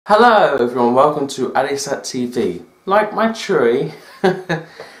Hello everyone, welcome to ADISHATTV. Like my tree,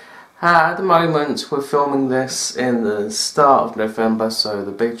 at the moment we're filming this in the start of November, so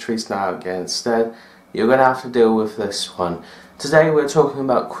the big tree's now out again. Instead, you're going to have to deal with this one. Today we're talking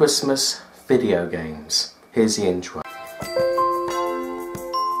about Christmas video games. Here's the intro.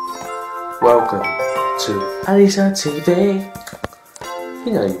 Welcome to ADISHATTV.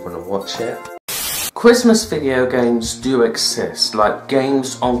 You know you want to watch it. Christmas video games do exist, like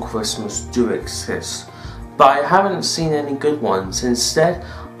games on Christmas do exist, but I haven't seen any good ones. Instead,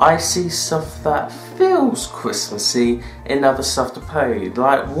 I see stuff that feels Christmassy in other stuff to play.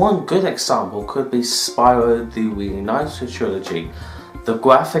 Like one good example could be Spyro the Reunited trilogy. The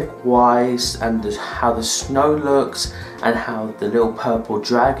graphic wise and how the snow looks and how the little purple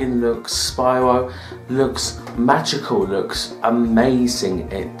dragon looks, Spyro looks magical, looks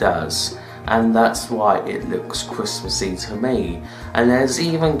amazing, it does. And that's why it looks Christmassy to me. And there's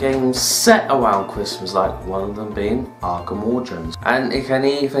even games set around Christmas, like one of them being Arkham Origins. And it can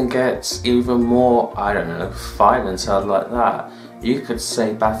even get even more, I don't know, violent out like that. You could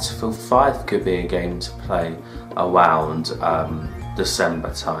say Battlefield 5 could be a game to play around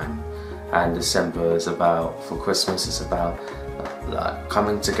December time. And December is about, for Christmas, it's about like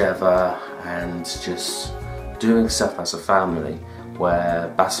coming together and just doing stuff as a family.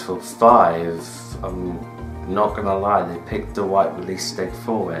 Where Battlefield 5, I'm not gonna lie, they picked the right release date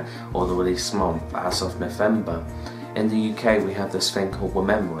for it, or the release month, as of November. In the UK we have this thing called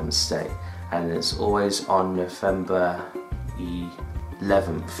Remembrance Day, and it's always on November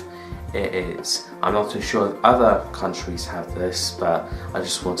 11th. It is. I'm not too sure if other countries have this, but I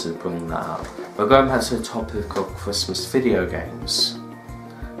just wanted to bring that up. But going back to the topic of Christmas video games,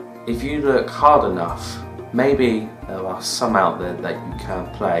 if you look hard enough, maybe there are some out there that you can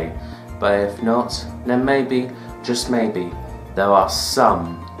play, but if not, then maybe, just maybe, there are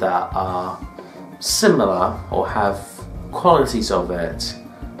some that are similar or have qualities of it,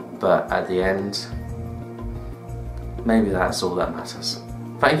 but at the end, maybe that's all that matters.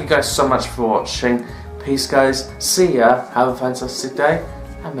 Thank you guys so much for watching. Peace guys, see ya, have a fantastic day,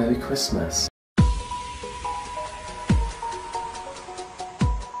 and Merry Christmas.